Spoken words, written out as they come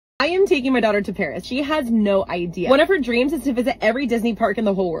I am taking my daughter to Paris. She has no idea. One of her dreams is to visit every Disney park in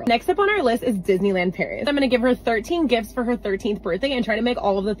the whole world. Next up on our list is Disneyland Paris. I'm gonna give her 13 gifts for her 13th birthday and try to make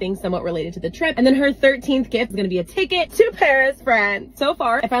all of the things somewhat related to the trip. And then her 13th gift is gonna be a ticket to Paris, France. So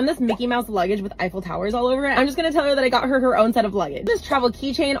far, I found this Mickey Mouse luggage with Eiffel Towers all over it. I'm just gonna tell her that I got her own set of luggage. This travel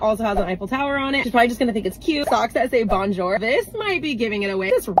keychain also has an Eiffel Tower on it. She's probably just gonna think it's cute. Socks that say bonjour. This might be giving it away.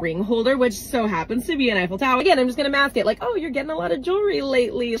 This ring holder, which so happens to be an Eiffel Tower. Again, I'm just gonna mask it like, oh, you're getting a lot of jewelry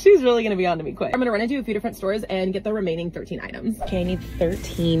lately. She's really gonna be on to me quick. I'm gonna run into a few different stores and get the remaining 13 items. Okay, I need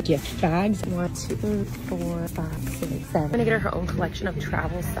 13 gift bags. 1, 2, 3, 4, 5, 6, 7. I'm gonna get her own collection of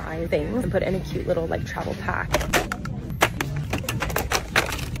travel size things and put it in a cute little like travel pack.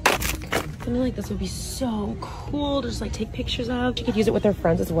 Something like this would be so cool to just like take pictures of. She could use it with her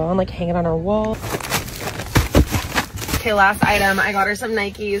friends as well and like hang it on her wall. Okay, last item. I got her some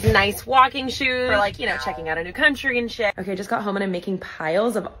Nikes, nice walking shoes for like, you know, checking out a new country and shit. Okay, just got home and I'm making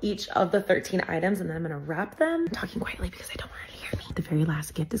piles of each of the 13 items and then I'm gonna wrap them. I'm talking quietly because I don't want her to hear me. The very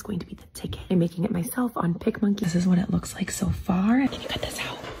last gift is going to be the ticket. I'm making it myself on PicMonkey. This is what it looks like so far. Can you cut this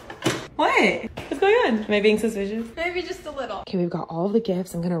out? What? What's going on? Am I being suspicious? Maybe just a little. Okay, we've got all of the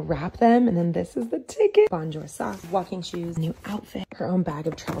gifts. I'm gonna wrap them and then this is the ticket. Bonjour socks, walking shoes, new outfit, her own bag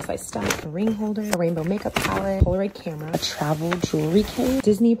of travel size stuff, a ring holder, a rainbow makeup palette, Polaroid camera, a travel jewelry case,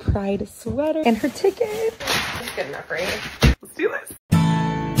 Disney Pride sweater, and her ticket. That's good enough, right? Let's do this.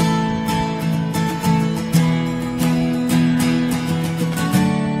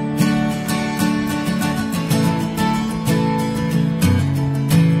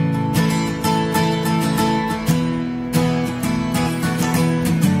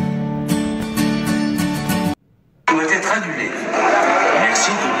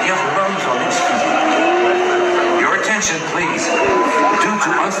 Merci de bien vouloir nous en excuser. Your attention, please. Due to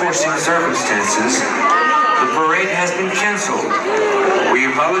unforeseen circumstances, the parade has been canceled. We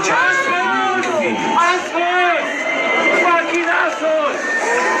apologize for any inconvenience. Assholes! Fucking assholes!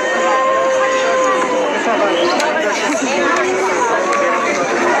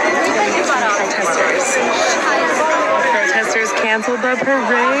 Protesters canceled the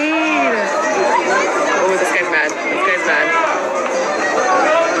parade. Oh, this guy's mad. This guy's mad.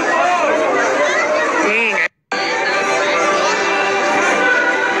 Dang.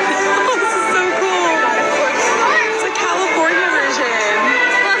 Oh, this is so cool. It's a California version.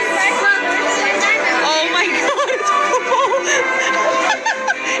 Oh my god, it's football.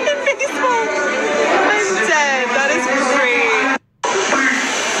 And baseball. I'm dead. That is great.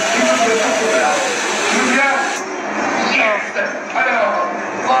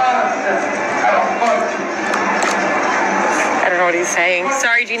 I don't know what he's saying.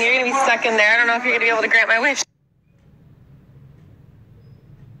 Sorry, Jeannie, you're gonna be stuck in there. I don't know if you're gonna be able to grant my wish.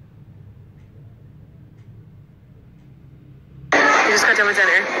 We just got done with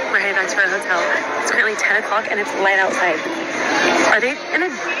dinner. We're heading back to our hotel. It's currently 10 o'clock and it's light outside. Are they in a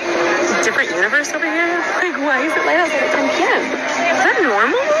different universe over here? Like, why is it light outside at 10 p.m.? Is that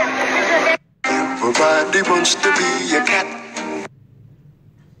normal? Everybody wants to be a cat.